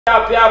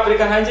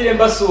Reka ntangire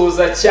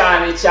mbasuhuza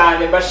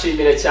cyane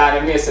mbashimire cyane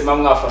mwese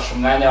mwafashe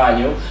umwanya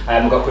wanyu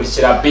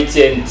mugakurikira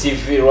BTN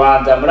TV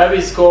Rwanda.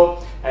 Murabizi ko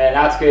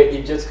natwe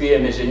ibyo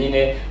twiyemeje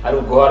nyine ari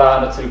uguhora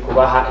hano turi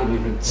kubaha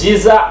ibintu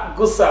byiza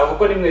gusa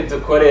kuko nimwe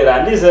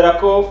dukorera. Ndizera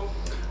ko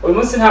uyu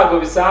munsi ntabwo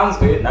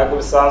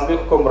bisanzwe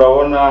kuko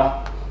murabona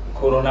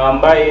ukuntu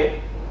nambaye.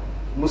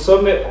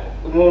 Musome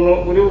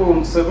umuntu uri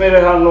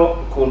bumusomere hano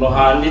ukuntu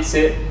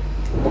handitse,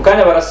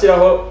 mukanya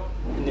barashyiraho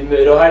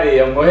nimero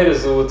hariya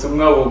mwohereza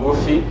ubutumwa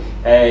bugufi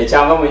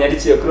cyangwa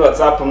munyandikire kuri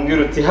WhatsApp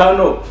mbwira uti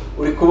hano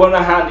uri kubona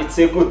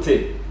handitse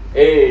gute,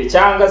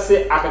 cyangwa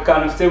se aka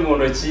kantu ufite mu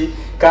ntoki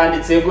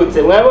kanditse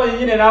gute. Mwabonye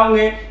nyine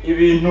namwe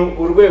ibintu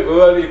urwego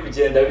biba biri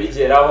kugenda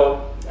bigeraho.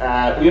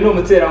 Uyu ni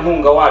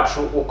umuterankunga wacu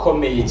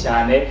ukomeye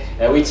cyane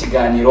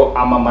w'ikiganiro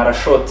Amamara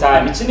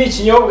Showtime. Iki ni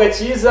ikinyobwa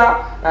cyiza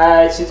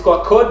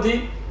cyitwa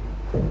Kodi.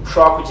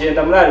 Ushobora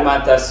kugenda muri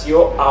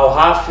alimentation aho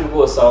hafi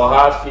rwose, aho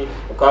hafi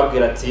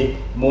ukabwira ati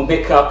mumpe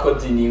ka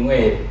Kodi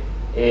ninywere,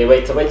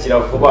 bahita bagira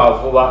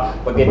vuba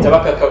bagahita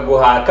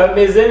bakakaguha.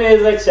 Kameze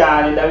neza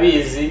cyane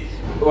ndabizi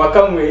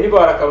wakamweye, niba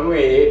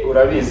warakamweye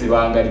urabizi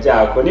ibanga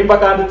ryako. Nimba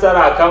kandi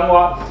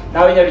utarakanywa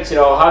nawe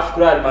nyarukira aho hafi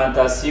kuri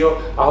alimentation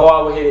aho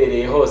waba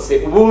uherereye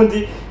hose,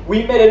 ubundi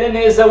wimerere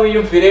neza,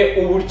 wiyumvire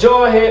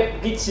uburyohe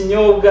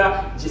bw'ikinyobwa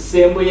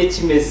gisembuye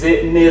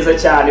kimeze neza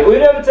cyane. Uyu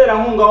ni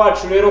umuterankunga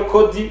wacu rero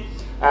Kodi.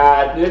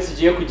 Niyo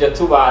tugiye kujya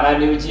tubana,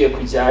 niyo ugiye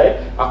kujya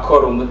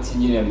akora umuti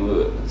nyine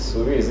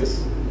musubize,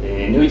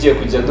 niyo ugiye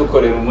kujya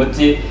dukorera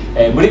umuti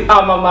muri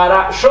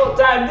Amamara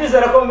Showtime.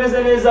 Ndizera ko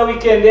meze neza,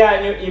 weekend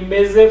yanyu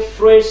imeze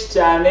fresh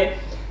cyane.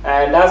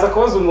 Ndaza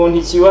kubaza umuntu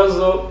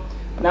ikibazo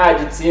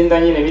nagitsinda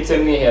nyine bite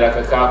mwihera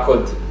aka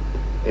Kodi,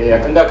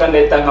 akangaka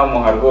ndahita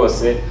nkamuha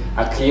rwose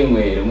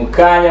akinywera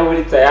mukanya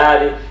muri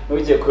tayari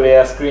nujye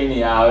kureba screen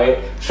yawe.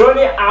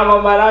 Shoni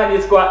Amamara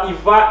nitwa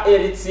Iva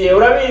Eritie,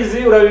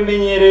 urabizi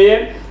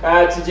urabimenyereye.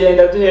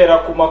 Tugenda duhera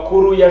ku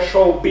makuru ya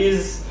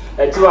showbiz,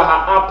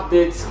 tubaha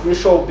updates kuri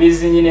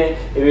showbiz, nyine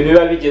ibintu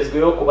biba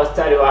bigezweho ku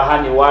bastari ba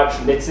hani wacu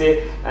ndetse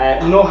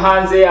no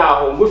hanze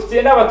yaho.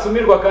 Ngufitiye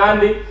n'abatumirwa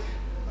kandi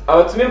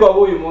abatumirwa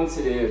b'uyu munsi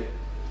rero,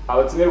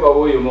 abatumirwa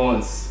b'uyu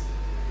munsi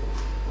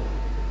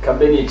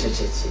kambe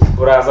niceceke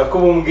uraza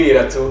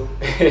kubumbwira tu.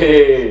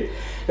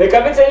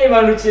 Reka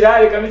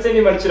mbitse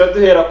nimanukira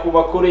duhera ku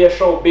makuru ya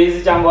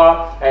showbiz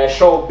cyangwa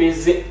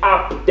showbiz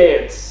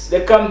updates.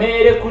 Reka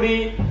mpere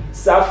kuri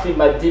Safi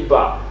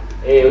Madiba.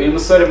 Uyu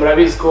musore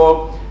murabizi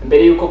ko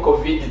mbere yuko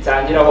covid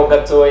itangiraho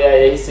gatoya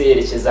yahise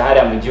yerekeza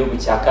hariya mu gihugu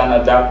cya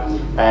Canada,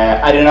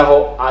 ari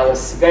naho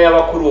asigaye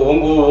abakuru ubu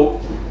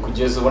ngubu.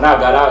 Kugeza ubu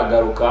ntabwo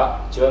aragaruka,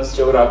 cyonse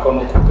cyo burako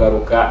no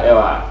kugaruka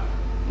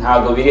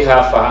ntabwo biri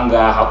hafi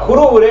ahangaha.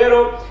 Kuri ubu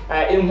rero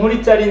inkuru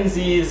itari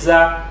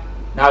nziza,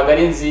 ntabwo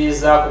ari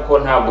nziza kuko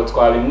ntabwo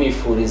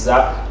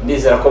twabimwifuriza.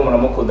 Ndizera ko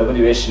muramukunda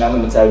muri benshi namwe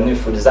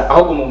mutabimwifuriza,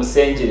 ahubwo mu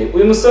musengere.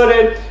 Uyu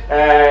musore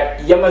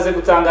yamaze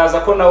gutangaza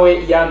ko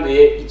nawe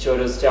yanduye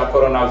icyorezo cya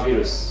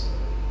coronavirus.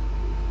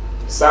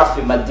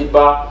 Safi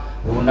Madiba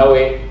ubu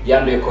nawe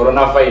yanduye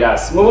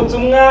coronavirus. Mu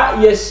butumwa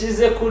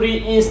yashyize kuri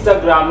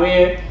Instagram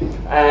ye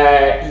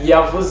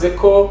yavuze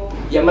ko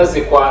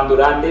yamaze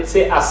kwandura,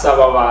 ndetse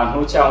asaba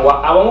abantu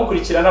cyangwa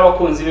abamukurikira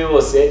n'abakunzi be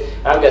bose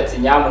agati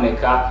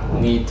nyamuneka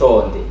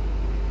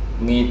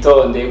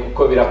mwitonde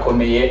kuko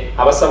birakomeye.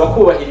 Abasaba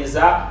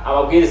kubahiriza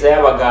amabwiriza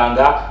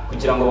y'abaganga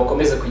kugira ngo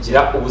bakomeze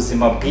kugira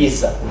ubuzima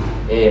bwiza.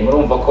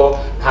 Murumva ko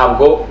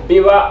ntabwo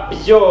biba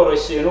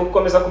byoroshye no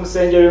gukomeza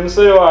kumusengera uyu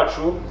musore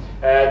wacu,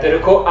 dore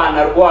ko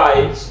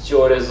anarwaye iki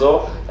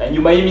cyorezo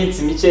nyuma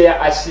y'iminsi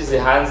mikeya ashyize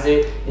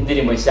hanze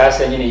indirimbo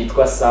nshyashya nyine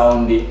yitwa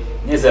Sound.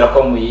 Nizera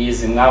ko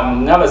muyizi,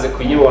 mwamaze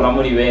kuyibona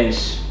muri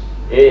benshi.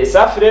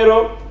 Safi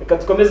rero reka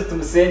dukomeze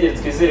tumusengere,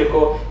 twizere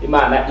ko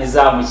Imana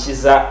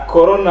izamukiza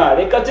corona.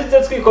 Reka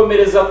tujye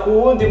twikomereza ku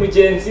wundi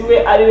mugenzi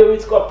we ariwe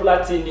witwa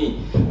Platini.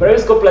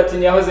 Murabizi ko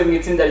Platini yahoze mu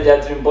itsinda rya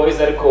Dream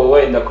Boys, ariko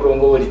wenda kuri ubu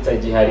ngubu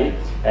ritagihari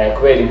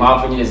kubera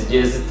impamvu nyine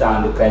zigiye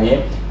zitandukanye.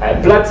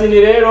 Platini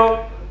rero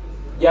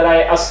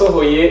yaraye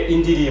asohoye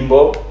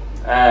indirimbo,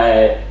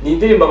 ni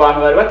indirimbo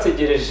abantu bari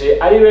bategereje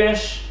ari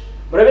benshi.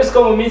 Murabizi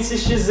ko mu minsi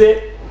ishize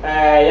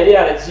yari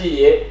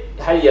yaragiye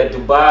hariya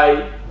Dubai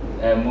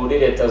muri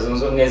Leta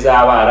Zunze Ubumwe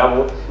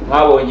z'Abarabu.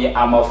 Mwabonye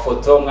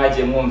amafoto,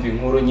 mwagiye mwumva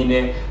inkuru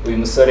nyine uyu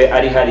musore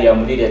ari hariya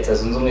muri Leta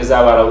Zunze Ubumwe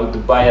z'Abarabu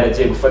Dubai,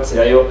 yaragiye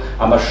gufatirayo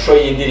amashusho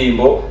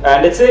y'indirimbo,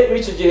 ndetse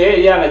w'icyo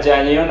gihe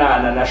yanajyanyeyo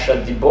na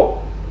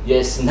Shadibo.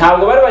 Yes,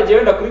 ntabwo bari bagiye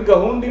wenda kuri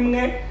gahunda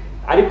imwe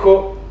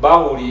ariko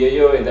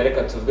bahuriyeyo, wenda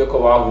reka tuvuge ko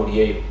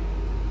bahuriyeyo.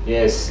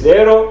 Yes,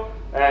 rero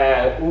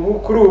ubu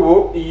kuri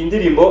ubu iyi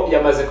ndirimbo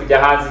yamaze kujya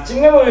hanze.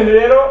 Kimwe mu bintu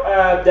rero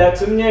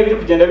byatumye biri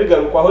kugenda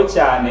bigarukwaho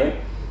cyane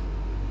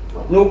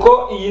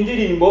nuko iyi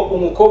ndirimbo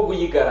umukobwa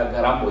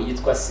uyigaragaramo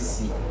yitwa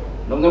Sisi,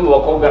 n'umwe mu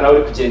bakobwa nawe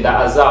uri kugenda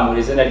azamura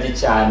izina rye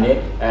cyane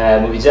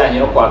mu bijyanye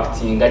no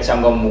kwactinga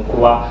cyangwa mu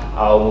kuba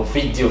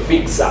video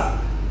fixer.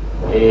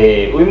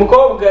 Uyu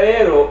mukobwa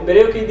rero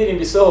mbere yuko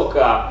indirimbo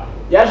isohoka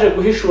yaje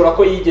guhishura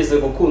ko yigeze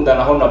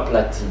gukundanaho na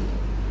Platini,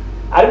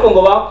 ariko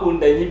ngo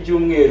bakundanye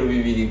ibyumweru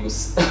 2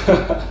 gusa.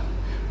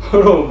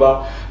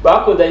 urumva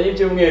bakudanye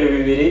ibyumweru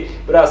bibiri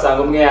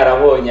burasanga umwe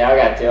yarabonye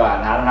agate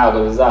bana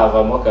ntabwo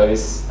bizavamo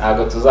kabisa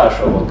ntabwo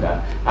tuzashoboka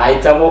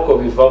ahitamo ko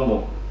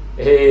bivamo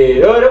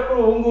rero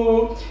kuri ubu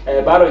ngubu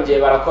barongeye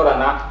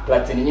barakorana.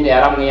 Platini nyine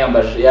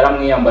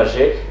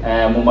yaramwiyambaje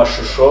mu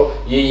mashusho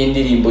y'iyi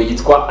ndirimbo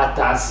yitwa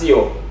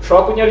Attention.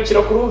 Ushobora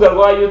kunyarukira ku rubuga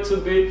rwa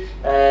YouTube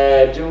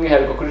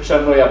by'umwihariko kuri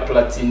channel ya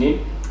Platini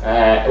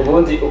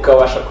ubundi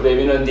ukabasha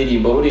kureba ino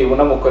ndirimbo buri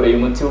unamukoreye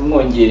umuti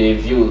umwongereye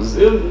views.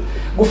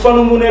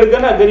 Gufana umuntu erga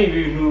ntabwo ari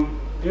ibintu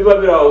biba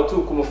biraho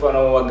utuka umufana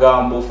mu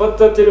magambo.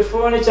 Ufata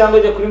telefone cyangwa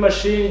jya kuri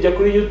machine jya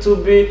kuri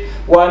YouTube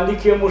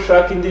wandikemo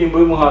ushaka indirimbo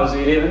y'umuhanzi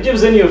uyirebe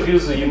byibuze niyo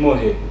views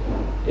uyimuhe.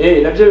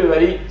 Nabyo biba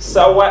ari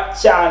sawa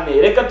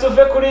cyane. Reka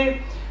tuve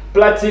kuri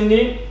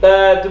Platini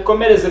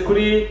dukomereze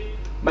kuri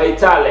My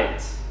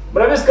Talent.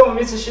 Murabizi ko mu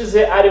minsi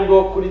ishize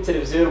aribwo kuri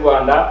televiziyo y'u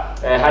Rwanda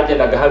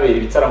hagendaga habera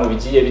ibitaramo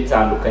bigiye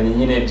bitandukanye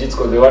nyine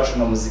byitwaga iwacu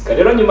na muzika.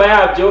 Rero nyuma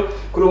yabyo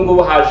kuri ubu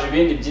ngubu haje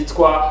ibindi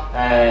byitwa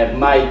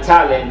My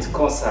Talent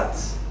Concert.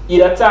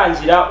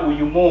 Iratangira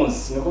uyu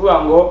munsi. Ni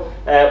ukuvuga ngo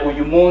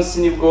uyu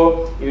munsi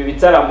nibwo ibi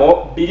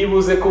bitaramo biri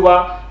buze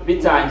kuba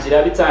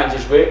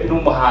bitangijwe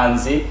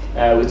n'umuhanzi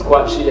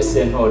witwa Jules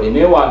Sentore.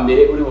 Niwe wa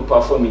mbere uri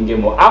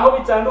buperformingemo. Aho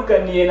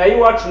bitandukaniye na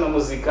iwacu na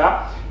muzika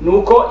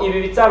nuko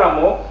ibi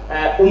bitaramo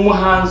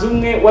umuhanzi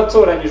umwe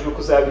watoranyijwe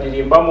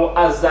kuzabiririmbamo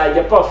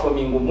azajya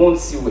performing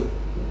umunsi we.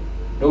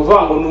 Ni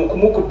ukuvuga ngo ni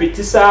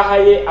ukumukubita isaha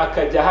ye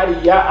akajya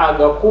hariya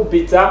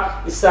agakubita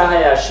isaha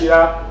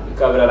yashira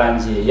bikaba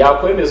birarangiye.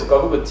 Yakwemeza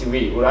ukavuga uti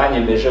wi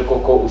uranyemeje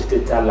koko ufite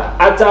tala.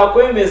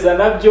 Atakwemeza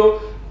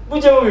nabyo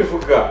bujye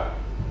mubivuga.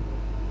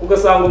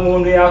 Ugasanga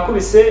umuntu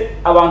yakubise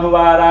abantu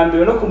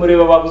barambiwe no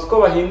kumureba babuze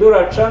ko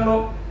bahindura channel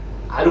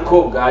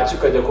ariko bwacyo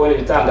ukajya kubona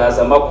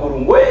ibitangaza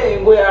makuru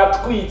ngo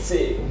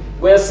yatwitse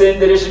ngo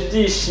yasendereje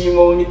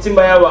ibyishimo mu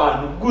mitima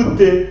y'abantu.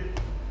 Gute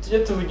tujye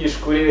tuvugisha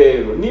kuri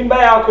rero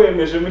nimba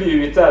yakwemeje muri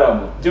ibi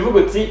bitaramo jya uvuga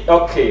uti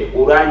okay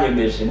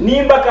uranyemeje.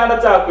 Nimba kandi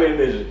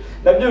atakwemeje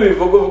nabyo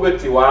bivuga uvuga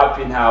uti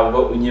wapi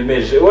ntabwo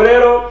unyemeje. Uwo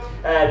rero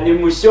ni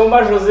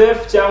Mushyoma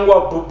Joseph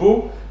cyangwa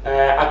Bubu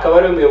akaba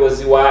ari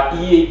umuyobozi wa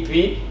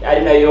EAP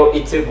ari nayo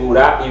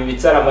itegura ibi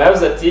bitaramo.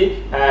 Yavuze ati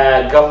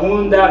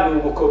gahunda ni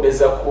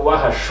ugukomeza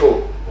kubaha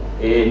show.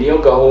 Niyo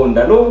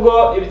gahunda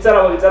nubwo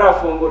ibitaramo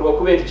bitarafungurwa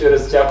kubera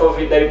icyorezo cya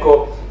COVID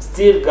ariko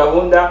still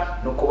gahunda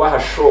ni ukubaha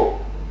show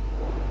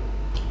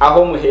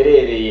aho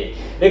muherereye.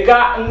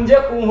 Reka njye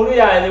ku nkuru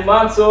ya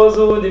nyuma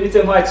nsoza ubundi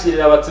bite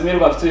nkwakirira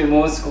abatumirwa mfite uyu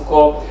munsi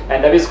kuko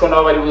ndabizi ko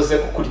nabo bari buze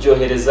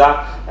kukuryohereza.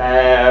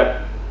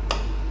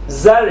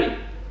 Zari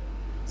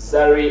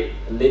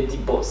Lady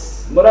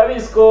Boss.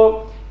 Murabizi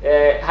ko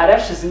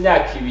harashize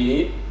imyaka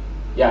ibiri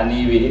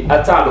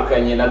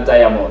atandukanye na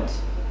Diamond.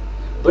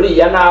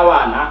 Buriya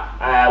n'abana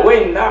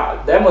wenda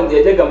Diamond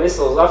yajyaga muri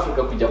South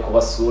Africa kujya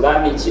kubasura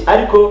niki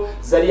ariko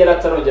Zari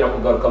yaratarongera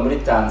kugaruka muri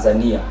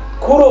Tanzania.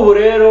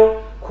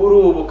 Kuri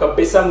ubu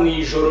kabisa mu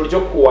ijoro ryo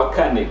kuwa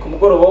kane ku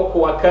mugoroba wo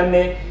kuwa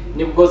kane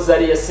nibwo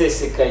Zari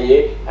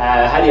yasesekaye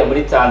hariya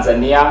muri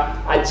Tanzania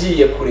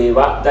agiye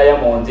kureba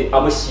Diamond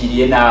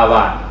amushyiriye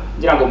n'abana.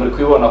 Ngira ngo muri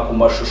kubibona ku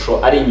mashusho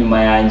ari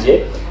inyuma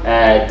yanjye.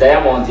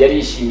 Diamond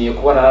yarishimiye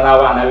kubonana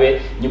n'abana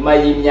be nyuma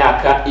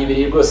y'imyaka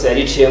 2 rwose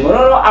yariciyemo.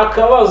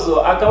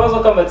 Akabazo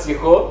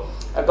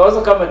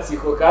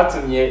k'amatsiko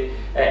katumye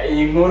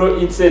iyi nkuru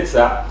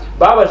insetsa.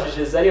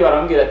 Babajije Zari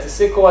barambwira ati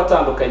se ko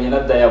watandukanye na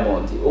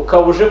Diamond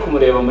ukabuje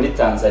kumureba muri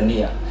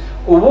Tanzania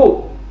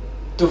ubu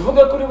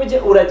tuvuge kuri bujye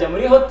urajya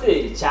muri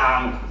hoteli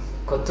cyangwa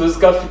ko tuzi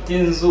ko afite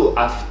inzu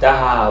afite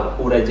ahaba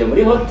urajya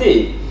muri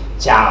hoteli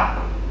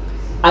cyangwa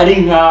ari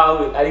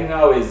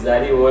nkawe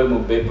Zari wowe mu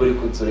bebe uri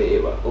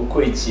kutureba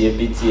ukurikiye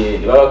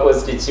BTN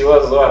Bakoze iki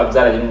kibazo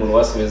barabyaranye n'umuntu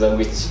wasubiza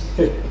ngo iki.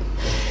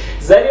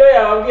 Zari we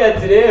yababwiye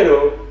ati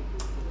rero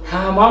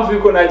nta mpamvu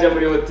yuko najya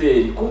muri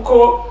hoteli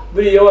kuko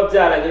buriya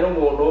wabyaranye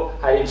n'umuntu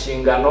hari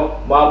inshingano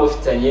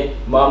mufitanye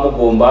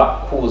mugomba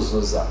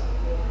kuzuza.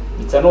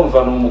 Ita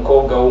numva ni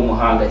umukobwa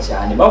w'umuhanga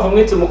cyane. Mpamvu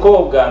mwita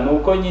umukobwa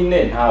nuko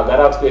nyine ntabwo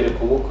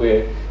aratwereka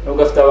ubukwe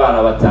nubwo afite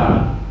abana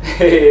 5.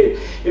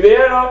 Ibi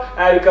rero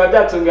bikaba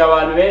byatunga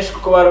abantu benshi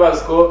kuko bari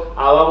bazi ko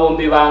aba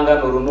bombi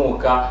bangana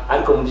urunuka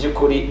ariko mu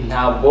by'ukuri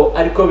ntabwo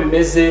ariko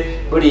bimeze.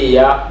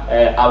 Buriya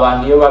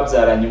abantu iyo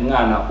babyaranye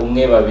umwana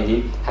umwe 2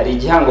 hari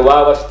igihango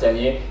baba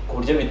bafitanye ku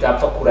buryo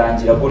bitapfa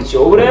kurangira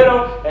gutyo. Ubu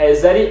rero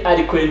Zari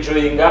ari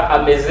enjoyinga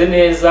ameze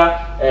neza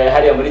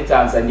hariya muri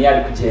Tanzania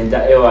ari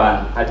kugenda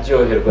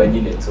aryoherwa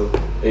nyine tu.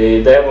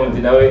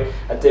 Diamond nawe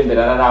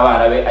atemberana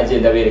n'abana be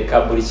agenda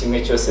bereka buri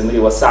kimwe cyose muri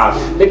WhatsApp.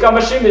 Reka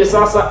mbashimire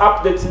sasa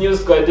update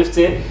news twari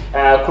dufite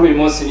kuri uyu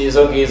munsi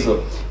nizo ngizo.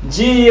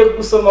 Ngiye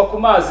gusoma ku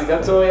mazi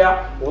gatoya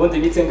ubundi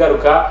bite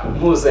ngaruka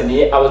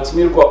mpuzaniye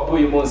abatumirwa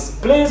b'uyu munsi.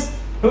 Please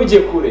ntujye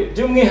kure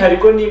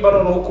by'umwihariko nimba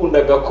none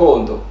ukunda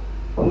gakondo,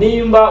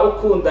 nimba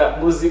ukunda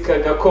muzika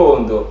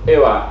gakondo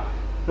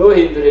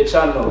ntuhindure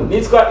channel.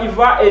 Nitwa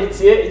Iva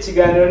Eltier,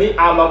 ikiganiro ni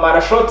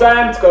Amamara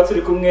Showtime, tukaba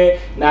turi kumwe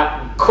na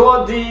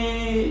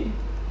Cody.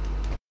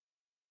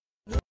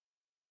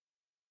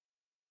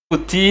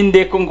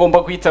 utinde ko ngomba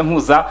guhita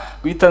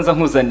nza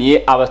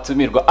nkuzaniye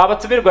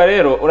abatumirwa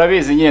rero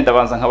urabizi nyine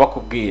ndabanza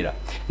nkabakubwira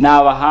ni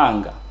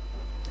abahanga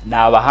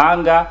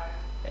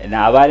ni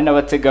abari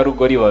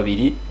n'abategarugori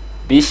babiri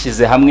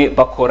bishyize hamwe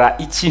bakora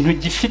ikintu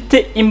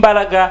gifite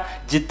imbaraga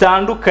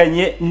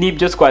gitandukanye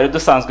n'ibyo twari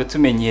dusanzwe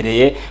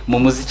tumenyereye mu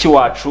muziki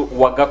wacu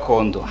wa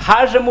gakondo.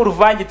 Hajemo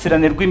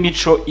uruvangitirane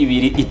rw'imico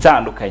ibiri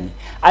itandukanye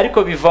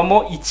ariko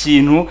bivamo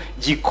ikintu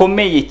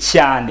gikomeye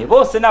cyane.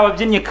 Bose ni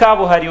ababyinnyi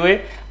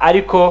kabuhariwe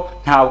ariko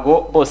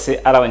ntabwo bose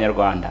ari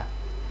abanyarwanda.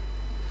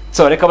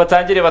 So reka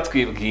batangire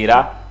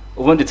batwibwira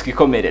ubundi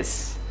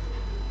twikomereze.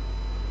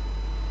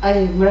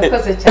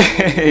 Murakoze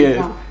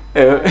cyane.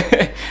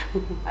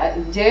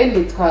 Jewe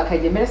nitwa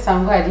Kagemera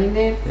Sangwa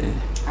Aline,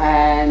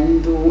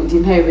 ndi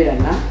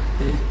ntayoberana,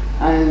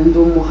 ndi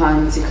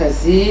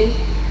umuhanzikazi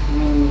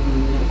mu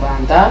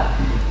Rwanda,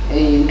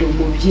 ndi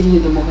umubyinnyi,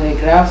 ndi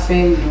umukoreografe,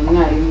 ndi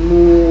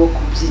umwarimu wo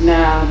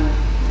kubyina.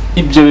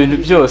 Ibyo bintu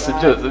byose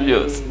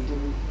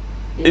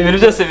ibintu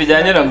byose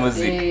bijyanye na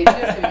muzika.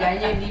 Byose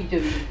bijyanye n'ibyo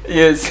bintu.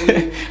 Yes.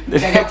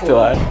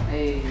 Director.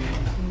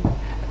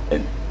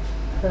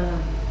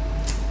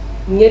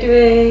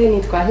 Mwiriwe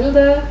nitwa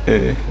Hilda,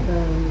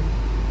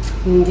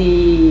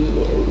 ndi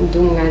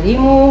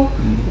umwarimu,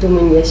 ndi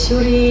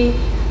umunyeshuri,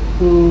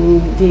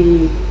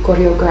 ndi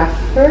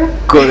choreographer.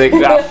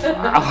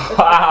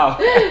 Wow.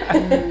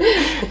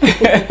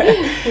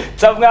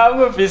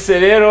 Mwamwumvise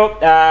rero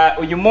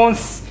uyu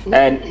munsi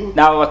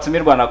nabo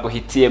batumirwa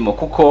naguhitiyemo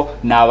kuko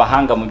ni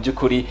abahanga mu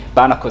by'ukuri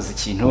banakoze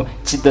ikintu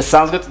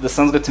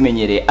tudasanzwe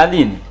tumenyereye.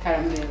 Aline,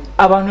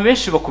 abantu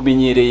benshi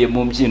bakumenyereye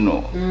mu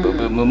mbyino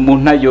mu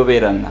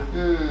ntayoberana,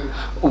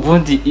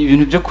 ubundi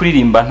ibintu byo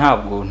kuririmba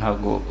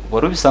ntabwo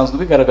wari bisanzwe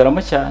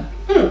bigaragaramo cyane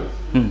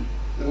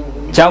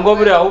cyangwa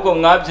buri ahubwo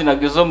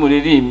mwabyinaga izo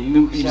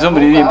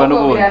muririmba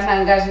n'ubundi?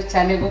 Biratangaje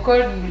cyane kuko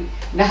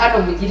na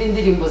hano mugira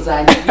indirimbo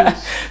zanjye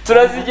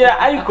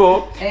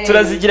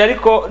turazigira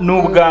ariko ni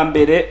ubwa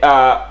mbere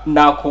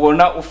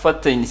nakubona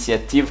ufata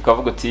initiative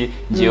ukavuga uti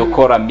ngiye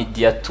gukora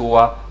media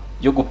tour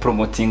yo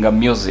gupromotinga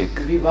music.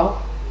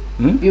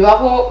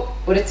 Bibaho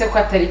uretse ko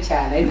atari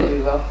cyane ariko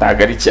bibaho.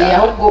 Ntabwo ari cyane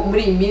ahubwo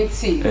muri iyi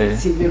minsi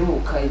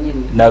simperuka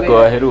nyine. Ntabwo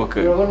waheruka.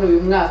 Urabona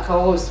uyu mwaka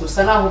wose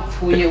usa naho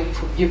upfuye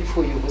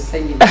ubusa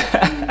nyine.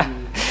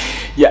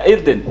 Yeah,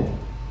 Eden,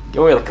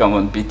 you're welcome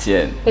on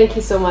BTN. Thank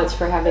you so much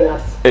for having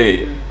us.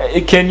 Hey,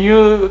 can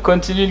you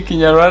continue in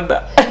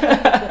Kinyarwanda?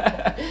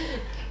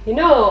 You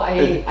know,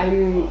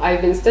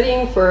 I've been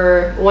studying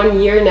for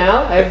 1 year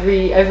now.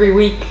 Every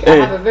week, I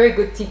have a very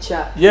good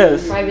teacher.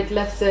 Yes. Private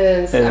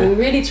lessons. I'm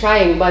really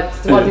trying, but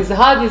what is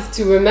hard is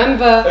to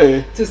remember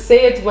to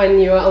say it when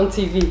you're on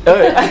TV.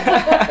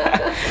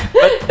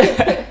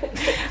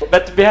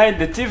 But behind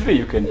the TV,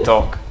 you can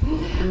talk.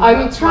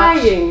 I'm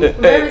trying,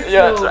 very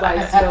slow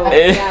by slow.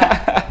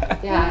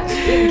 Yeah.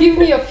 Give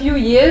me a few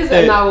years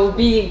and I will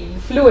be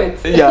fluent.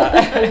 Yeah.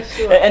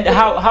 Sure. And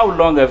how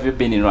long have you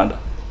been in Rwanda?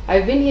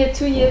 I've been here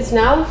 2 years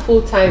now,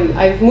 full time.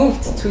 I've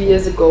moved 2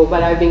 years ago,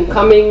 but I've been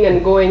coming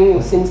and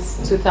going since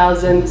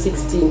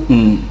 2016.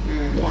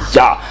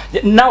 Yeah.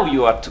 Now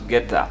you are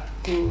together.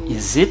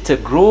 Is it a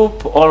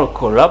group or a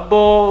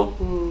collabo?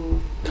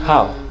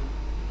 How?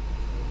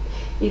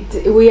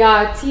 We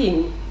are a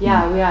team.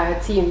 Yeah, we are a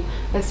team.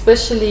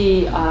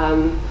 Especially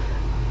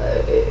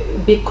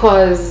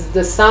because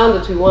the sound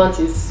that we want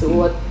is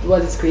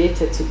what is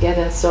created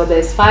together. So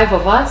there's 5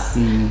 of us.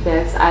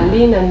 There's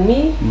Aline and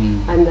me,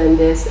 and then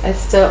there's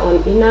Esther on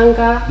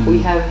Inanga. We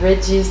have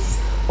Regis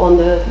on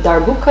the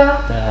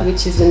darbuka,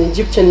 which is an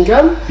Egyptian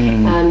drum,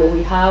 and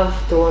we have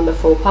the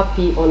wonderful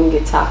Papi on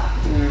guitar.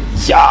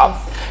 Yeah.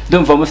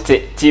 Ndumva mufite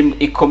team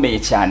ikomeye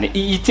cyane.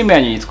 Iyi team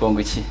yanyu yitwa ngo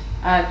iki?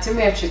 Team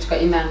yacu yitwa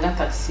Inanga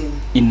Taxi.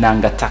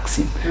 Inanga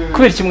Taxi.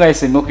 Kubera iki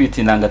mwahisemo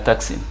kwita Inanga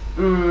Taxi?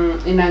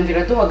 Inanga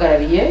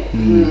iraduhagarariye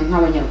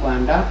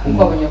nk'abanyarwanda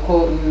kuko abonye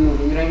ko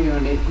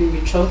urunyuranyurane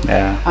rw'imico.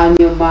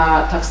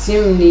 Hanyuma Taxi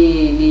ni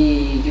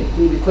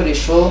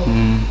ibikoresho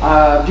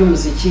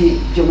by'umuziki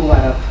byo mu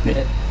Barabu.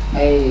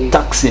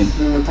 Taxi.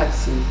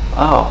 Taxi.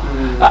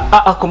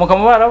 Akomoka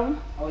mu Barabu?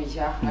 Oh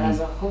yeah,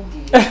 araza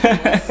kubwira.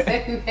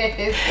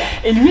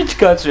 In which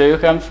country are you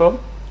come from?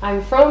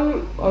 I'm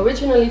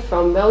originally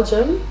from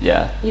Belgium.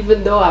 Yeah.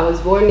 Even though I was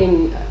born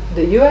in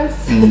the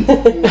US.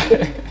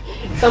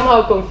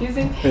 Somehow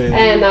confusing.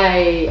 And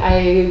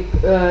I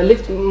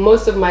lived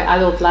most of my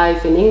adult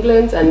life in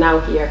England and now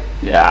here.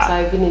 Yeah. So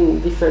I've been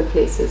in different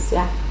places.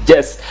 Yeah.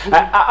 Yes.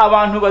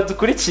 Abantu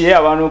badukurikiye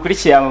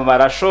mu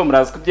marasho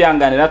murazi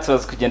kubyanganira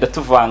tuzaza kugenda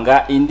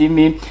tuvanga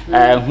indimi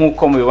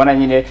nkuko mubibona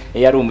nyine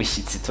yari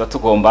umushyitsi tuba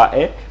tugomba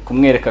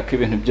kumwereka ko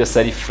ibintu byose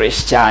ari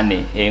fresh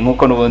cyane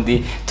nkuko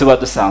nubundi tuba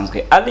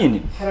dusanzwe.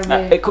 Aline,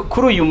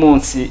 kuri uyu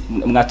munsi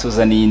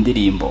mwatuzaniye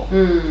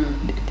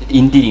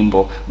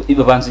indirimbo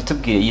babanza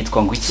itubwire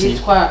yitwa ngo iki?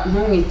 Yitwa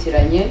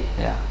Ntumwitiranye.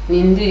 Ni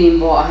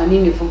indirimbo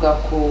ahanini ivuga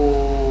ku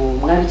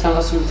mwari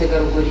cyangwa se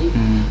umutegarugori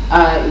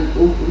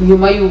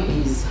nyuma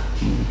y'ubwiza.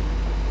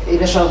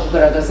 Irashaka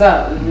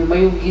kugaragaza nyuma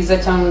y'ubwiza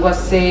cyangwa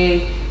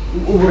se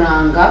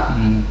uburanga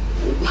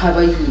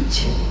haba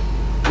yiki.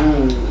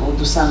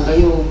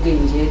 dusangayo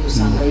ubwenge,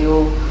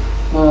 dusangayo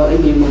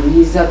imirimo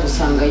myiza,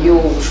 dusangayo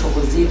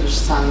ubushobozi,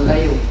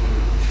 dusangayo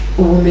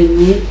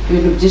ubumenyi,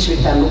 ibintu byinshi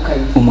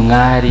bitandukanye.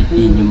 Umwari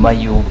inyuma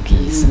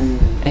y'ubwiza.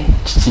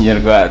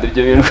 Kinyarwanda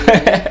ibyo bintu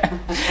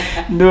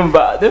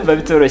ndumva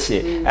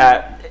bitoroshye.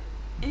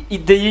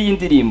 Ide y'iyi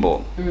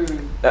ndirimbo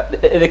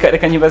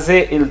reka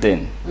nyibaze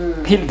Hilden,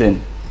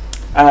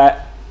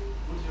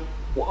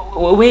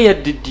 where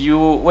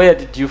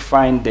did you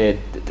find the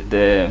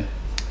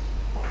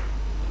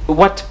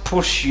what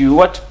pushed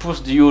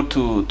you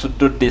to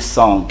do this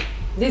song?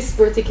 This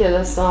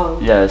particular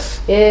song? Yes.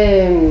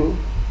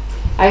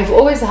 I've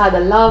always had a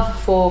love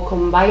for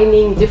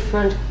combining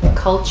different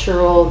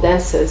cultural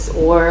dances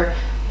or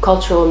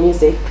cultural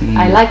music.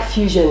 I like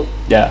fusion.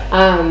 Yeah.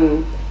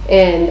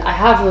 And I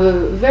have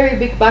a very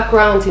big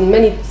background in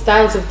many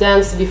styles of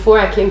dance before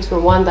I came to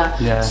Rwanda.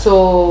 Yeah.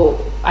 So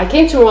I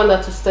came to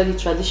Rwanda to study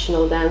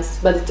traditional dance,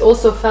 but it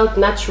also felt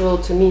natural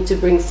to me to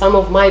bring some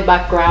of my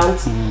background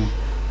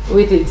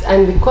with it.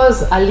 And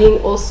because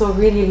Aline also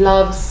really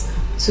loves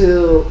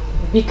to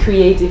be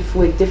creative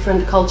with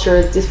different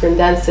cultures, different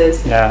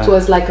dances, it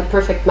was like a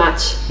perfect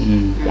match.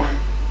 Yeah.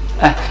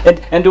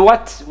 And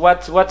what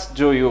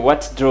drew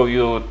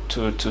you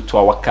to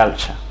our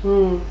culture?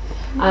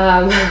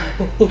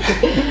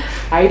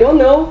 I don't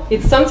know.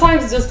 It's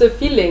sometimes just a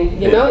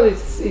feeling, you know. It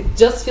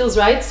just feels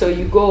right, so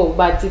you go.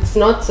 But it's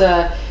not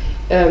a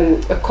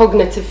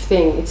cognitive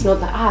thing. It's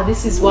not that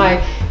this is why.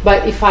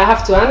 But if I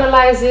have to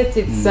analyze it,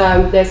 it's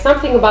there's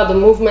something about the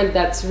movement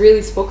that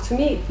really spoke to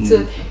me.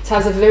 It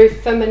has a very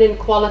feminine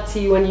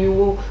quality. When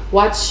you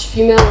watch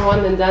female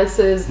Rwandan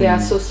dancers, they are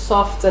so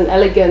soft and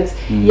elegant,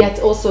 yet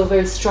also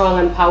very strong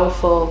and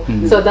powerful.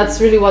 So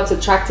that's really what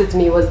attracted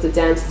me, was the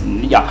dance.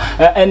 Yeah,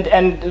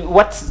 and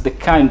what's the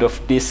kind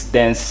of this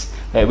dance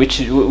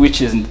which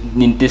is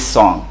in this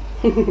song?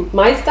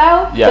 My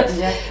style? Yes.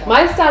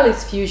 My style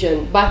is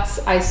fusion, but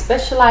I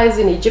specialize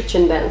in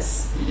Egyptian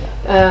dance.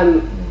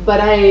 But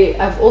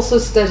I've also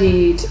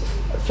studied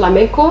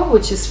flamenco,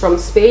 which is from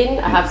Spain.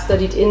 I have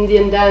studied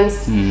Indian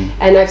dance,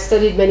 and I've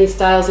studied many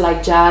styles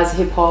like jazz,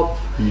 hip hop.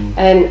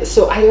 And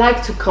so I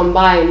like to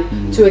combine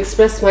to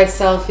express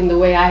myself in the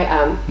way I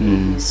am.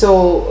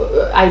 So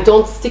I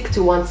don't stick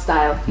to one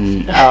style.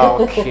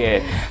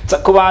 Okay.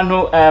 Ku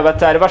bantu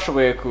batari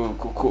bashoboye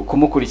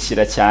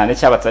kumukurikira cyane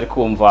cyangwa batari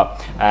kumva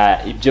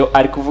ibyo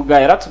ari kuvuga,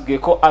 yaratubwiye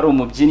ko ari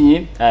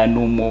umubyinnyi,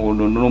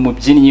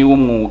 n'umubyinnyi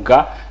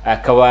w'umwuga,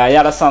 akaba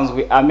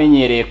yarasanzwe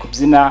amenyereye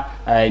kubyina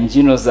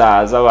imbyino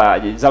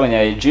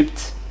z'abanya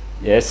Egypt.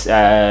 Yes,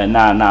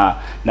 na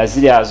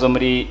ziriya zo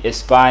muri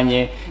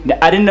Espagne,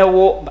 ari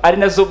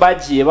nazo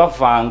bagiye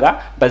bavanga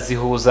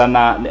bazihuza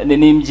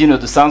n'imbyino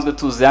dusanzwe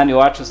tuzi hano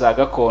iwacu za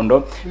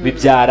gakondo,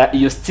 bibyara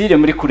iyo style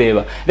muri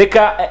kureba.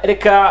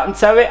 Reka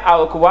nsabe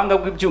abo kubanga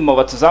bw'ibyuma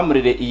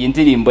batuzamurire iyi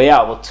ndirimbo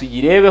yabo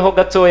tuyirebeho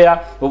gatoya,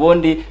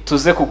 ubundi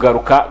tuze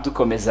kugaruka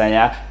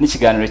dukomezanya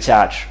n'ikiganiro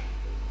cyacu.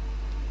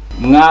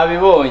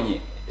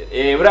 Mwabibonye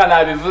buriya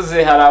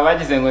nabivuze, hari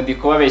abagize ngo ndi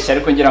kubabeshya,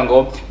 ariko ngira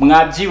ngo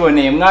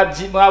mwabyiboneye,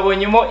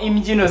 mwabonyemo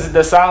imbyino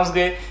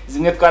zidasanzwe,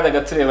 zimwe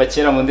twadaga tureba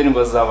kera mu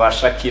ndirimbo za ba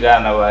Shakira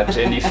na ba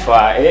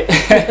Jennifer.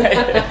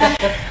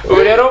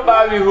 Ubu rero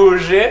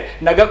babihuje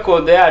na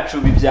gakondo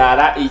yacu,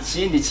 bibyara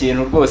ikindi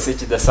kintu rwose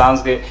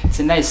kidasanzwe. It's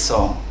a nice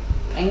song.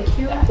 Thank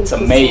you. It's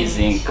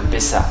amazing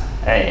kabisa.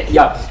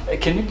 Yeah,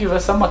 can you give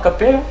us some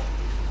acapella?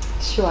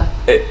 Sure.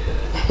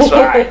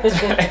 Try.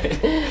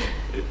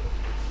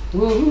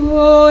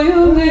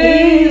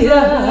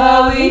 Uyumwiza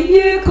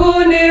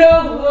wiyikuniro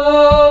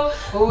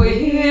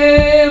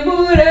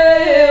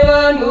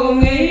wihimureba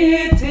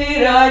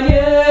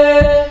numwitiranye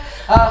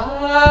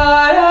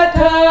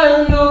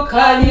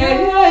aharatandukanye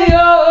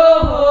yo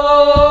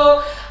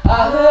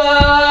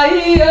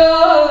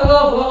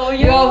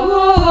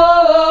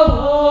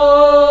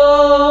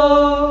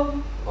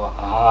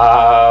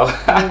Wow.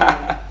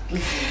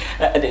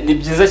 Ni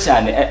byiza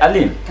cyane.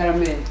 Aline,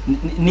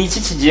 ni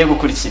iki kigiye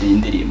gukurikira iyi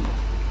ndirimbo?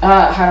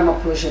 Hari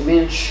amaproje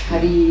menshi,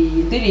 hari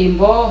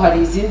indirimbo,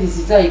 hari izindi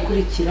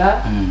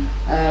zizayikurikira,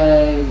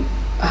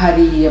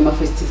 hari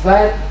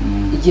amafestival,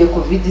 igihe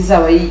covid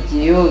izaba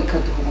yigiyeyo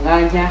ikaduha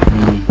umwanya,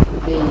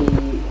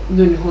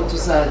 noneho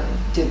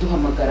tuzajya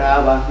duhamagara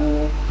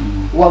abantu.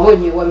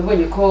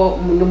 Wabibonye ko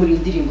no muri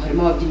indirimbo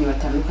harimo ababyinnyi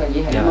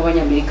batandukanye, harimo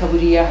abanyamerika,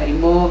 buriya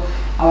harimo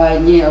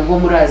abo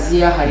muri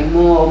Aziya,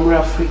 harimo muri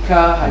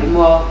Afurika,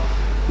 harimo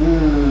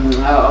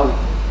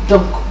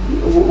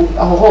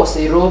aho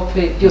hose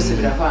Europe, byose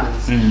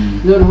biravanze.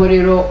 Noneho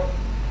rero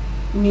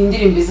ni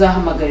indirimbo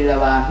izahamagarira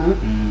abantu,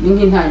 ni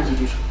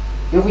nk'intangiriro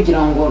yo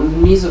kugira ngo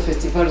n'izo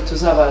festival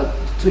tuzaba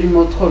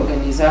turimo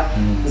tworganiza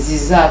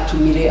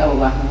zizatumire abo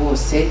bantu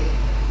bose,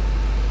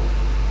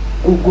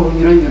 ubwo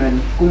runyuranyurane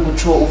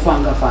rw'umuco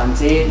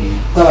uvangavanze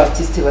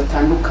rw'abartiste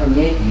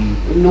batandukanye,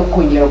 no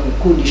kongera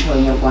gukundisha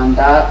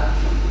abanyarwanda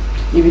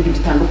ibintu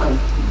bitandukanye,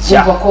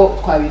 kumva ko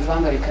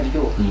twabivanga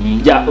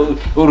bikaryoha.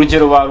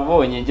 Urugero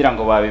barubonye, ngira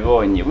ngo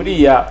babibonye.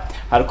 Buriya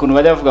hari ukuntu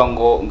bajya bavuga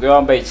ngo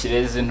wambaye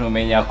ikirezi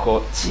ntumenya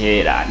ko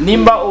kera.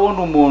 Nimba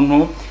ubona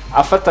umuntu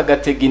afata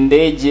agatega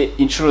indege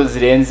inshuro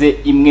zirenze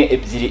imwe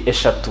ebyiri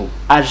eshatu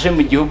aje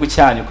mu gihugu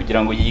cyanyu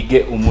kugira ngo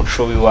yige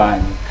umuco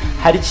w'iwanyu.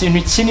 Hari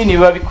ikintu kinini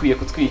biba bikwiye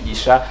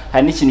kutwigisha,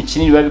 hari n'ikintu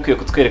kinini biba bikwiye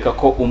kutwereka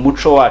ko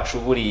umuco wacu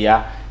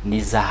buriya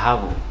ni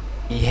zahabu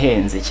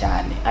ihenze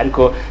cyane,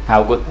 ariko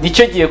ntabwo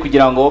nicyo gihe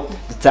kugira ngo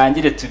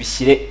dutangire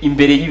tubishyire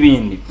imbere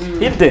y'ibindi.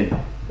 Hilden,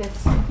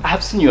 Yes. I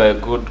have seen you are a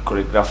good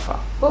choreographer.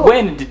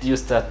 When did you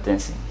start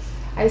dancing?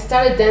 I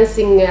started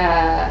dancing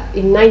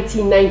in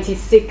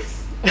 1996.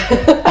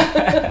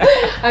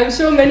 I'm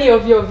sure many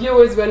of your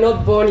viewers were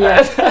not born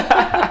yet.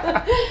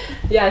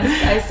 Yes,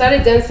 I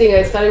started dancing.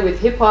 I started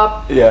with hip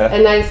hop,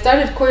 and I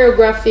started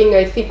choreographing.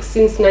 I think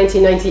since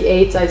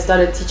 1998, I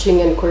started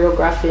teaching and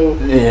choreographing.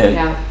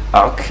 Yeah.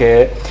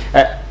 Okay.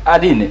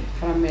 Aline,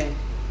 Amen.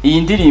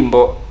 iyi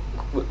ndirimbo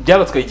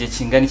byabatwaye igihe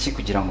kingana iki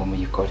kugira ngo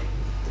muyikore?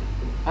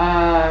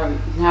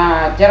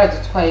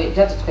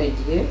 Byadutwaye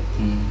igihe,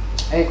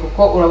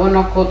 kuko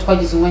urabona ko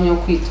twagize umwanya wo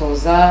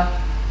kwitoza,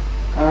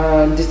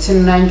 ndetse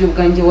nanjye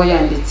ubwanjye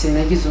wayanditse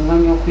nagize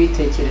umwanya wo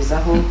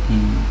kwitekerezaho,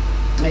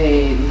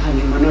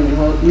 hanyuma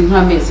noneho ni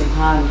nk'amezi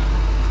nk'ane.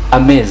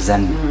 Amezi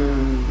ane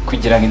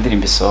kugira ngo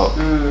indirimbo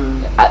isohoke.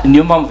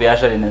 Niyo mpamvu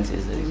yaje ari na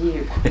nziza.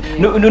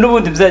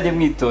 N'ubundi bizajye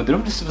mwitondera,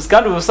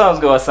 kandi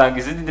ubusanzwe wasanga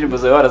izindi ndirimbo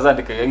zawe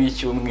warazandikaga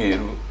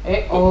nk'icyumweru.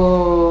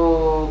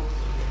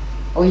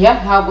 Oya,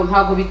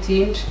 ntabwo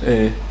bitinda.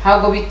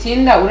 Ntabwo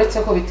bitinda, uretse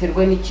ko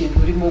biterwa n'ikintu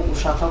urimo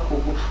ushaka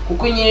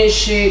kuko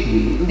nyinshi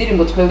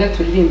indirimbo twebwe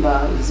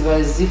turirimba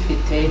ziba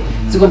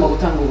zigomba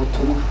gutanga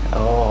ubutumwa.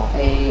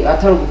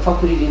 Atari ugupfa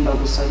kuririmba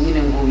gusa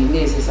nyine ngo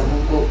winezeza,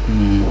 ahubwo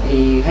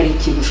hari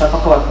ikintu ushaka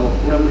ko abantu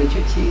bakura muri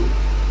icyo kintu.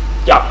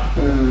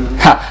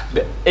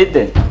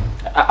 Eden,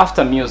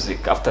 after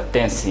music, after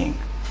dancing,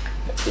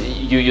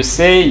 you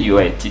say you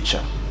are a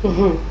teacher.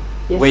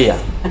 Yes. Where?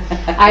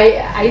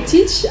 I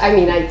teach. I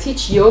mean, I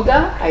teach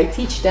yoga, I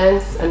teach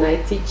dance, and I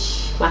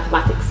teach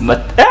mathematics.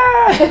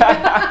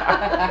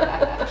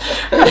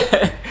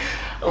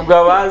 Ubwo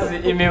abazi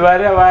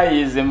imibare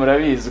abayize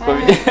murabizi uko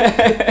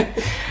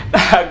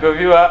ntabwo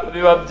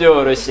biba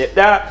byoroshye.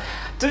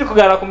 Turi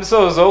kuganira ku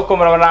misozo uko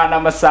murabona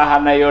n'amasaha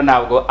nayo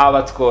ntabwo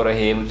aba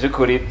tworoheye mu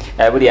by'ukuri.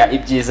 Buriya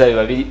ibyiza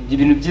biba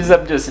ibintu byiza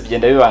byose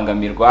bigenda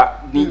bibangamirwa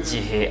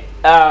n'igihe.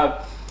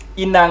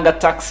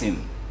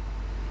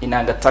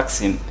 Inanga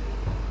taxi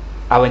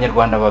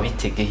abanyarwanda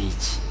babitegeho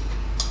iki?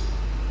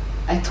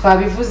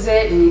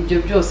 Twabivuze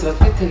ibyo byose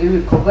batwitegeho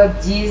ibikorwa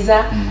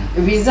byiza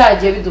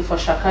bizajya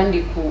bidufasha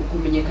kandi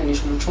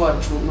kumenyekanisha umuco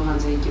wacu no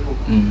hanze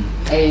y'igihugu.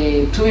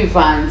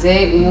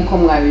 Tubivanze nk'uko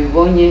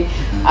mwabibonye,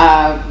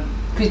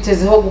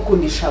 twitezeho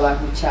gukundisha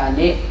abantu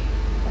cyane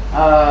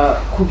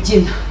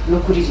kubyina no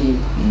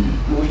kuririmba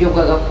mu buryo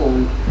bwa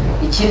gakondo.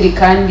 Ikindi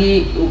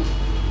kandi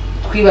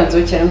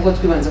twibanzeho cyane nk'uko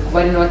twibanze ku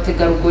bari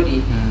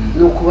n'abategarugori,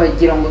 ni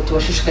ukubagira ngo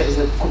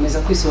tubashishikarize gukomeza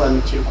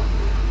kwisobanukirwa.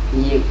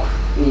 Yego,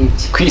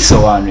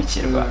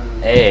 kwisobanukirwa.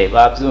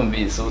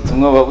 Babyumvise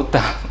ubutumwa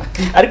babutanga.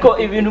 Ariko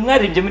ibintu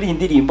mwaririmbye muri iyi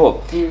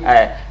ndirimbo,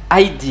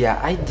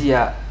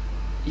 idea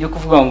yo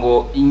kuvuga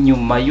ngo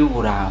inyuma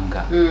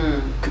y'uburanga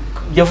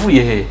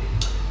yavuye he?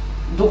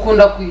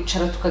 Dukunda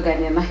kwicara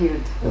tukaganira na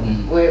Hilda,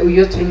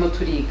 iyo turimo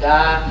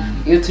turiga,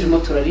 iyo turimo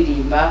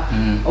turaririmba.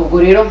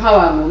 Ubwo rero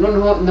nk'abantu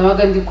noneho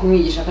nabaga ndi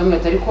kumwigisha kamwe,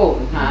 ariko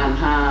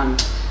nta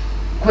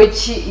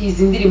kweki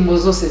izi ndirimbo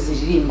zose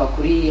ziririmba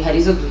kuri hari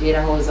izo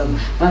duheraho za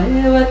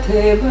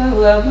bateba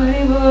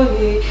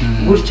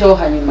gutyo,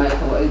 hanyuma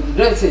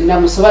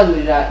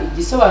namusobanurira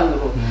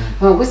igisobanuro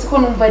ntabwo ko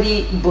numva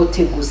ari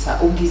bote gusa,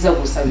 ubwiza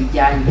gusa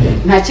bijyanye,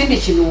 nta kindi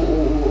kintu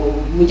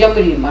mujya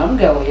muririmba.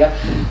 Mbwira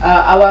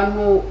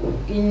abantu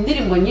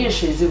indirimbo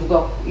nyinshi zivuga,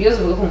 iyo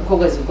zivuga ko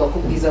umukobwa zivuga ko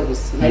ubwiza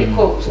gusa,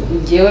 ariko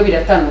ngewe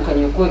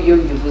biratandukanye ko iyo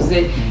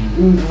mbivuze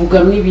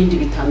mvuga n'ibindi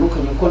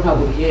bitandukanye, ko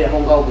ntabwo biherera aho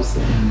ngaho gusa.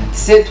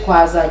 Se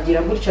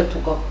twazagira gutya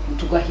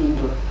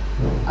tugahindura,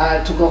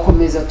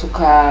 tugakomeza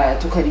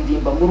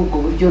tukaririmba muri ubwo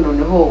buryo,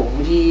 noneho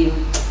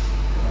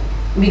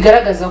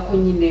bigaragaza ko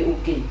nyine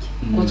ubwenge,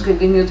 ko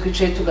twebwe niyo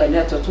twicaye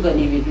tuganira tuba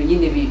tuganira ibintu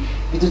nyine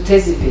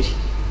biduteza imbere.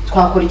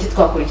 Twakora iki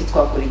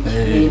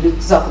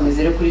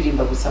tuzakomeza rero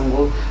kuririmba gusa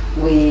ngo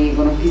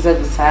n'ubwiza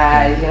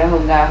gusa rero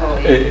ngaho.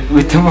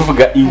 Uhita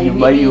muvuga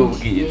inyuma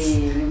y'ubwiza.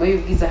 Inyuma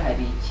y'ubwiza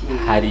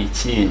hari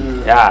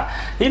ikindi.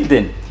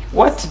 Hilden,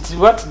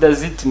 what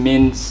does it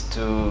mean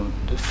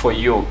for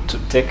you to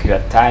take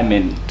your time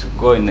and to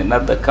go in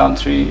another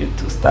country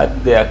to study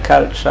their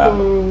culture?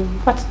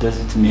 What does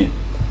it mean?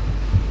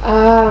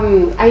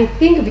 I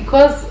think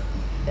because,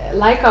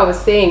 like I was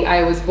saying,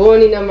 I was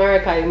born in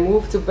America, I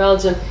moved to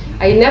Belgium.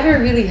 I never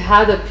really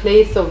had a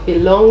place of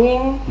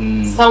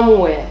belonging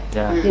somewhere.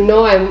 You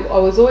know, I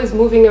was always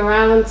moving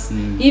around.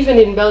 Even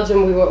in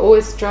Belgium, we were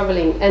always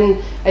traveling. And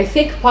I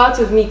think part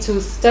of me to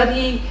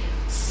study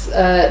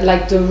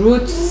like the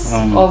roots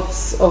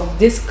of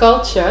this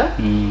culture,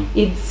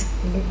 it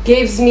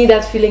gives me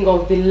that feeling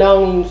of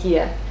belonging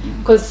here.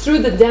 Because through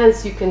the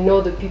dance, you can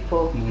know the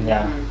people.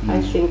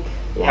 I think.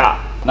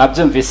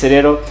 Nabyumvise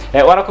rero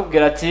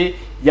warakubwira ati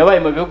yabaye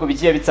mu bihugu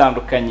bigiye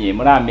bitandukanye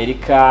muri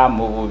Amerika,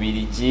 mu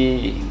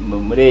Bubiligi,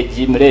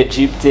 muri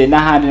Egypte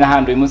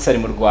n'ahandi uyu munsi ari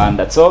mu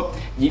Rwanda. So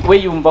we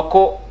yumva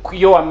ko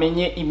iyo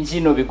wamenye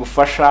imbyino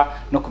bigufasha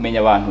no kumenya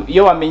abantu,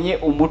 iyo wamenye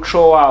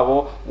umuco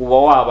wabo uba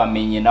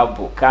wabamenye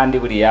nabo, kandi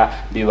buriya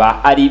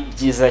biba ari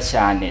byiza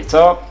cyane.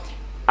 So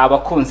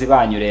abakunzi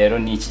banyu rero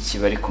ni iki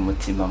kibari ku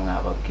mutima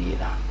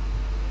mwababwira?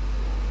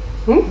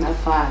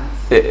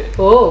 Fans.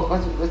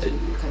 What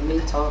can we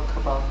talk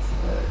about?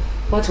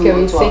 What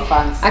can we say?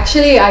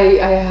 Actually,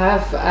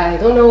 I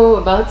don't know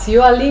about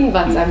you, Aline,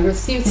 but I've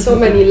received so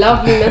many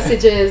lovely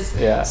messages,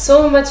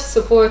 so much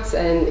support,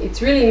 and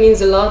it really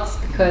means a lot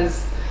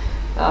because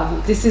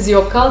this is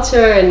your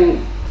culture, and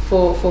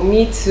for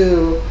me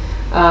to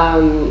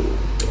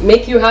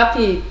make you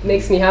happy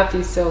makes me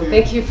happy. So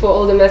thank you for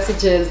all the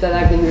messages that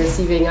I've been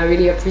receiving. I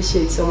really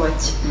appreciate so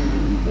much.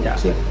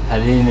 Thank you.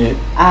 Aline,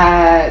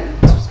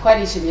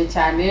 twarishimye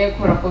cyane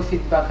kubera ko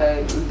feedback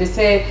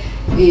mbese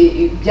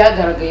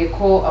byagaragaye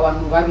ko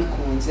abantu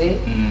babikunze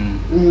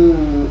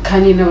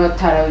kandi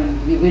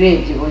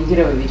n'abatarabirebye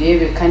bongera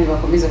babirebe kandi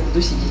bakomeza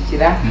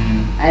kudushyigikira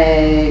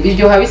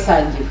biryoha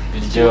bisangiwe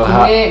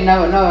kumwe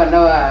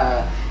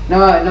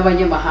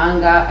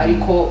n'abanyamahanga,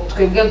 ariko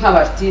twebwe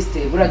nk'abartiste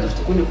buriya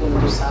dufite ukundi kuntu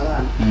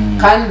dusabana,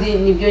 kandi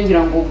nibyo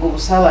ngira ngo ubwo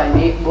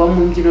busabane buba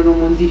mu mbyino no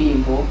mu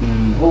ndirimbo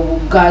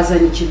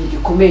bwazana ikintu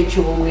gikomeye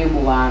cy'ubumwe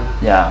mu bantu.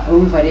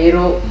 Urumva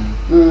rero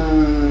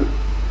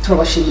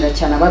turabashimira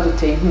cyane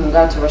abaduteye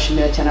inkunga,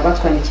 turabashimira cyane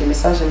abatwandikiye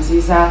message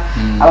nziza,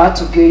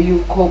 abatubwiye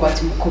yuko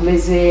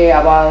batimukomeze,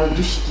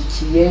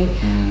 abadushyigikiye.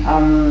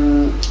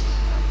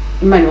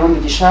 Imana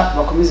ibamugisha,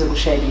 bakomeze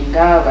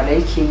gusharinga,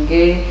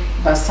 barayikinge,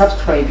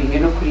 basubscribing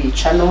no kuri iyi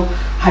channel,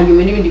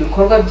 hanyuma n'ibindi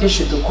bikorwa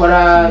byinshi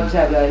dukora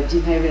byaba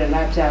by'intabirana,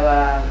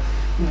 byaba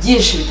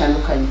byinshi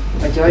bitandukanye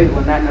bajya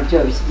babibona nabyo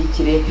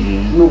babishyigikire,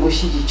 no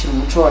gushyigikira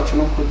umuco wacu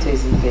no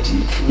kuteza imbere.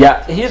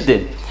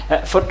 Hilden,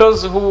 for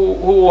those who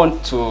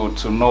want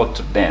to know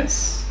to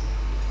dance,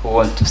 who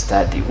want to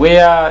study,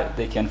 where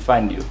they can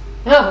find you?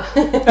 Oh.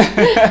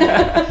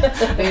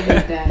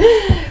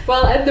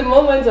 Well, at the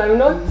moment I'm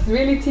not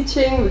really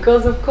teaching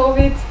because of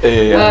COVID.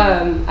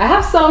 I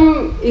have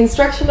some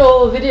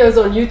instructional videos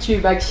on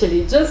YouTube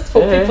actually, just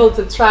for people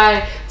to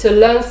try to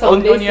learn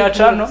some basic on your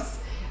channel?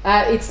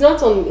 It's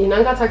not on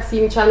Inanga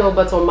Taksim channel,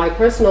 but on my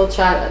personal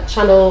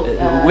channel.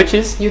 Which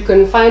is? You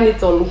can find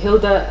it on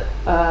Hilda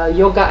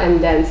Yoga and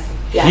Dance.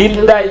 Yeah,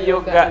 Hilda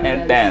Yoga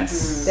and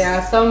Dance. There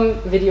are some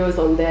videos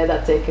on there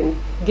that they can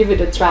give it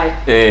a try.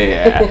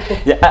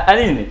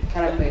 Aline,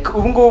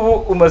 ubu ngubu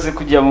umaze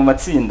kujya mu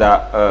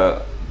matsinda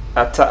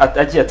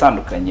agiye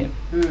atandukanye,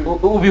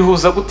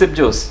 ubihuza gute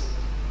byose?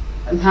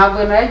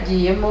 Ntabwo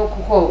nagiyemo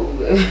kuko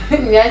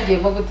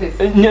nyagiyemo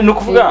gutese. Ni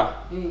ukuvuga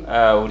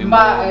uri mu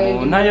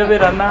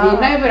ntayoberana.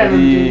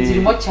 Ntayoberana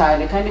zirimo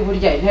cyane, kandi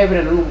burya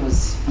ntayoberana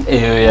n'umuzi.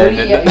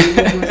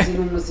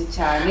 N'umuzi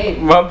cyane.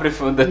 Membre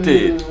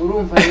fondateur.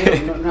 Urumva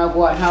rero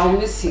ntago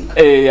unisiga.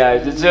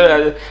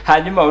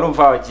 Hanyuma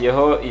urumva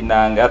wagiyeho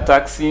Inanga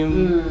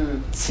Taksim,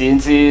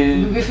 sinzi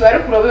bifare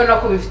kurabona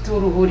ko bifite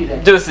uruhurira.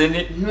 Byose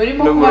ni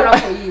nturimo kubona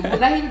ko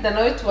Hilda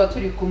nawe tuba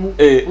turi kumwe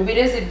mu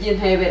bireze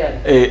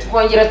by'intayoberana,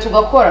 twongera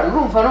tugakora.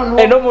 Urumva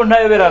none no mu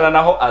ntayoberana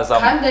naho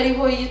azamo, kandi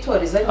ariho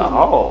yitoreza nyine.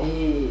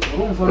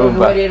 Urumva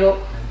none rero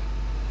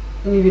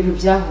ni ibintu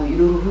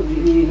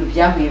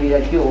byahuye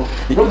biraryoha.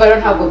 Urumva rero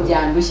ntabwo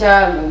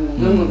byandushya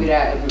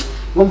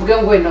ngo mvuge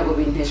ngo wenda ngo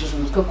bintesheje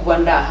umutwe kuba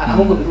ndaha,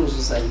 ahubwo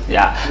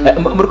biruzuzanya.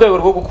 Mu rwego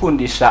rwo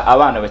gukundisha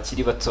abana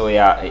bakiri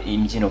batoya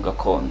imbyino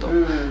gakondo,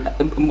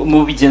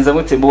 mu bigenza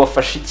gute, mu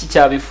bafasha iki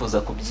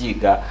cyabifuza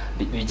kubyiga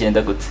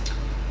bigenda gute?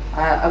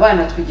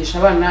 Abana twigisha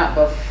abana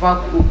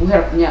bava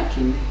guhera ku myaka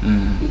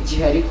 4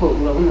 igihe, ariko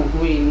urabona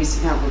nk'uri iminsi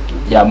ntabwo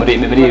muri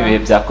ibihe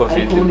bya COVID,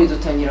 ariko ubundi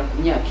dutangira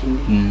ku myaka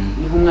 4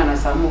 niho umwana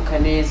azamuka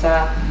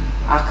neza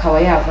akaba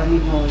yavamo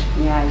intore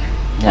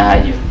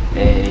nyayo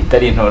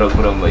itari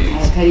intorogoromo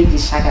atari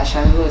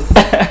igishakasha rwose.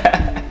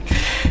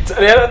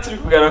 Rero turi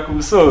kugana ku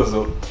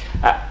musozo,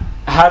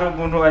 hari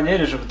umuntu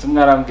wanyereje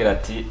ubutumwa arambwira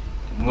ati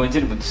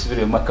mwongere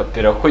mudusubiremo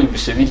akapera kuko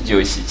yumvishe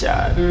biryoshye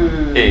cyane.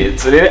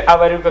 Turere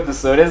abarirwa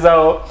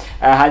dusorezaho,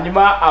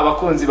 hanyuma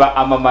abakunzi ba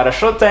Amamara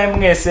Showtime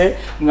mwese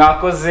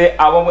mwakoze,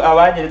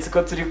 abanyeretse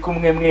ko turi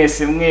kumwe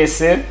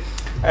mwese.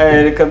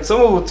 Reka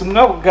nsome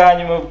ubutumwa bwa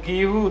nyuma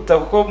bwihuta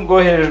kuko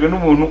bwoherejwe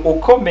n'umuntu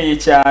ukomeye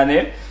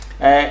cyane.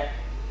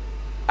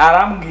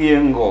 Arambwiye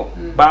ngo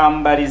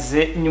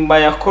bambarize nyuma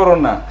ya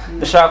corona,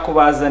 ndashaka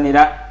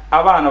kubazanira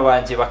abana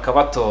banjye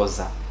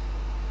bakabatoza,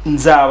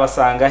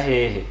 nzabasanga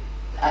hehe?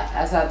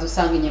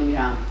 Azadusanga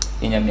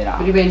Inyamirambo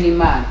kuri bene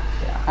Imana.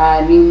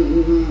 Ni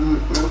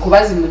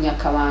kubazi mu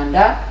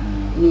Nyakabanda,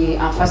 ni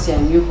enfase ya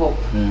New Hope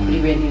kuri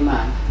bene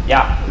Imana.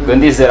 Ubwo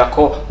ndizera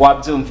ko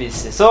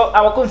wabyumvise. So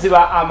abakunzi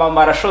ba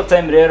Amamara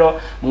Showtime rero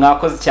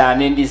mwakoze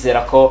cyane,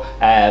 ndizera ko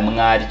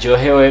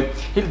mwaryohewe.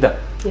 Hilda,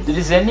 there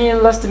is any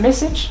last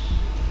message?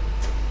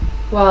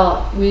 Well,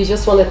 we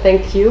just want to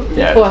thank you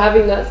for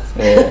having us,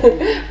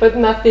 but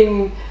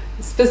nothing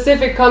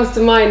specific comes to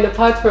mind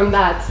apart from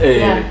that.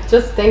 Yeah,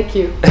 just thank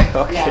you.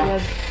 Okay.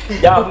 Yes.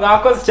 Ya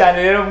mwakoze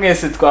cyane rero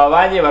mwese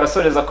twabanye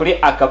barasoreza kuri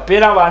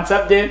acapella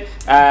bansabye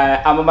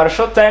amamara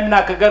short time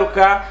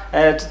nakagaruka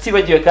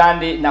tutibagiwe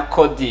kandi na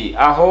Kodi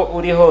aho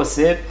uri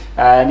hose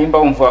nimba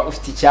wumva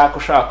ufite icyaka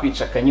ushaka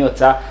kwica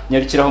kanyota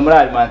nyarukiraho muri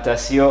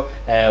alimentation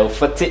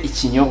ufate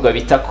ikinyobwa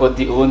bita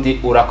Kodi ubundi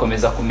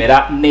urakomeza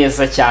kumera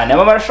neza cyane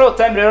amamara short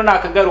time rero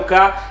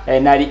nakagaruka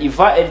nari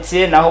Iva LT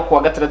naho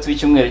kuwa gatandatu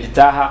w'icyumweru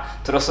gitaha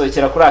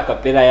turasohokera kuri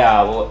acapella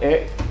yabo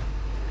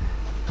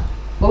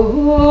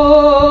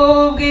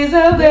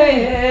ubwiza bwe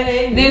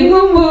ni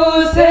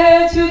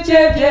nk'umuseke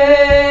ukebye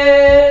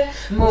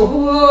mu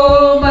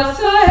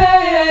maso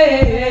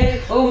he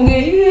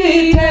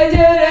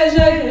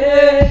umwitegereje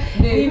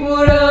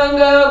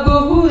nimuranga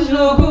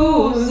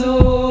guhujuguzu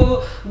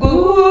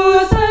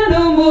gusa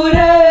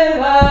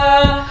n'umureba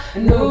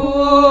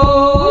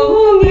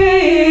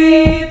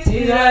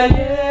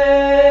n'umwitiranye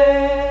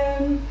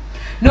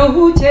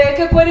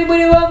ntukeke ko ari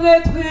muri bamwe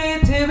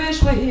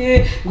twitibishwe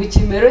ngo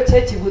ikimero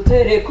cye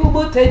kigutere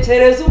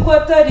kumutekereza uko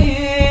atari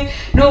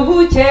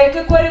ntukeke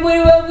ko ari muri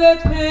bamwe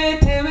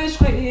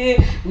twitibishwe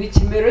ngo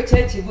ikimero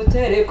cye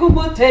kigutere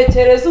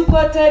kumutekereza uko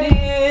atari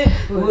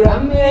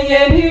uramenye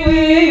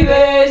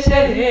ntiwibeshye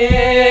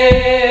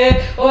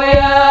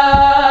oya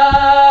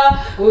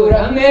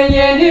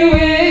uramenye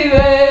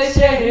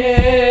ntiwibeshye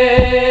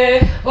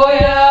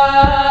oya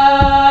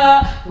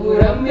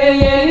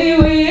uramenye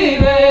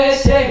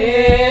ntiwibeshye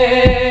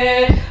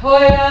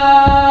oya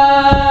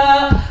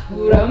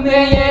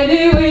uramenye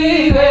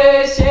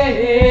ntiwibeshye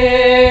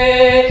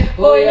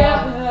oya